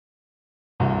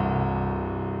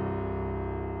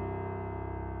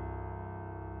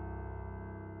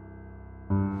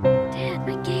Dad,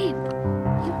 my game.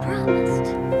 You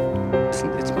promised. Listen,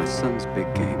 it's my son's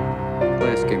big game.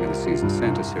 Last game of the season,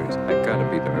 Santa series. I gotta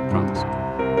be there, I promise.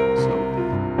 So,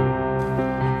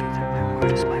 I'll be there. My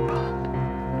word is my bond.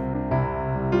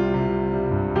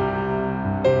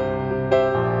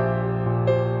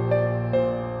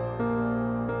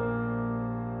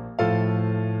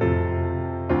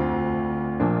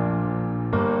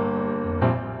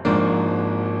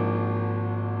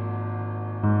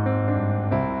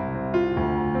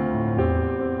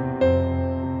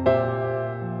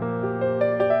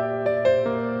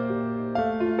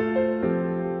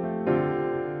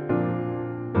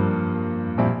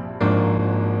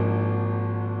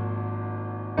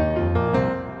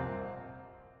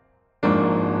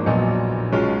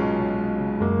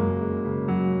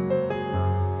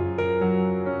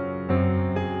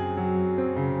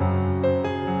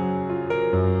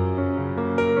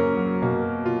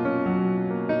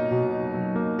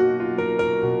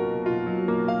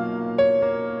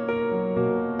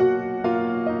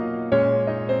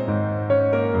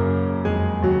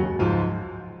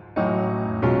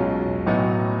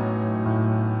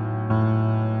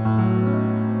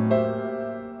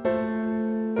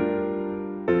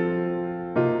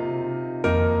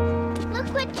 Look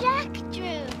what Jack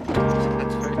drew.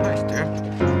 That's very nice, dear.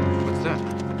 What's that?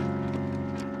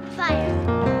 Fire.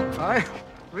 Fire?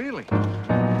 Really?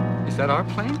 Is that our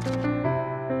plane?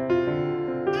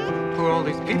 Who are all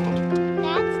these people?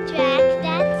 That's Jack,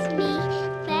 that's me,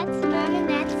 that's Mom,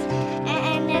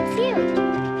 and that's you.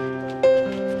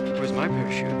 Where's my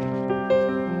parachute?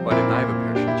 Why didn't I have a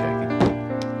parachute, Jackie?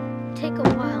 Take a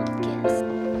wild guess.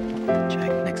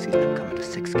 Jack, next season I'm coming to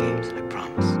 6 games, I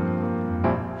promise.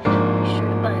 Be sure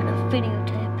to buy enough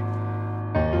videotape.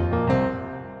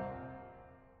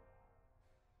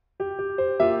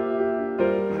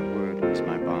 My word is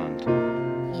my bond.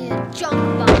 Yeah, junk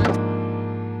bond.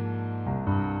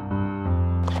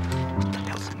 What the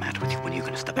hell's the matter with you? When are you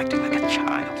gonna stop acting like a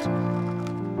child?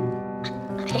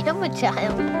 I am a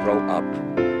child. Grow up.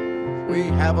 We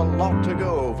have a lot to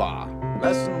go over.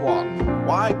 Lesson 1.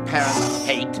 Why parents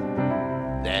hate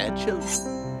their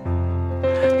children.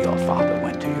 Your father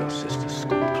went to your sister's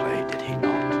school play, did he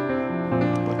not?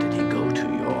 But did he go to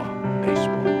your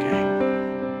baseball game?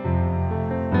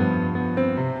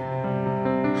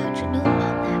 How'd you know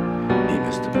about that? He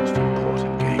missed the most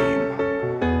important game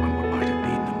on what might have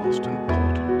been the most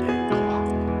important day. Go on.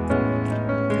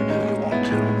 You know you want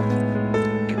to.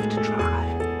 Give it a try.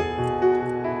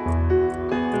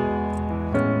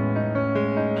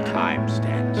 Time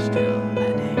stands still,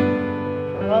 Manny.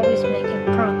 We're always making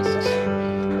promises.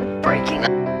 Breaking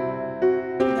up.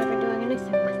 Never doing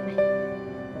anything with me.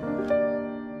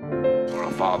 For a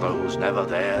father who's never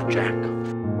there, Jack.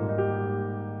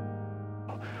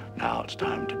 Now it's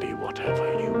time to be whatever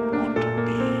you want to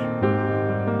be.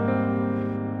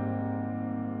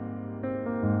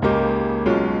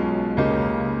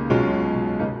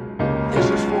 This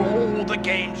is for all the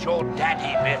games your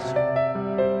daddy missed.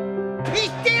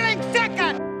 He's stealing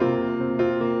second!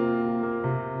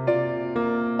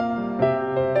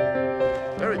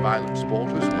 Very violent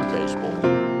sport, isn't it, baseball?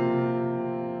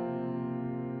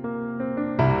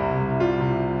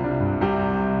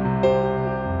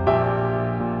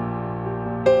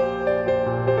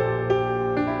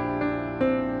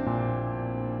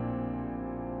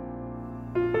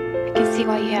 I can see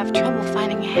why you have trouble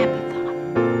finding a happy thought.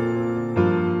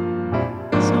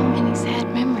 So many sad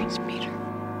memories, Peter.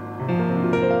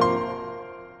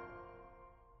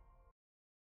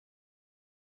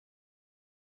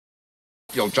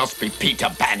 You'll just be Peter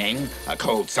Banning, a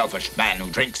cold, selfish man who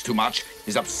drinks too much,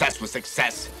 is obsessed with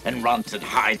success, and runs and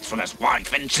hides from his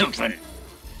wife and children.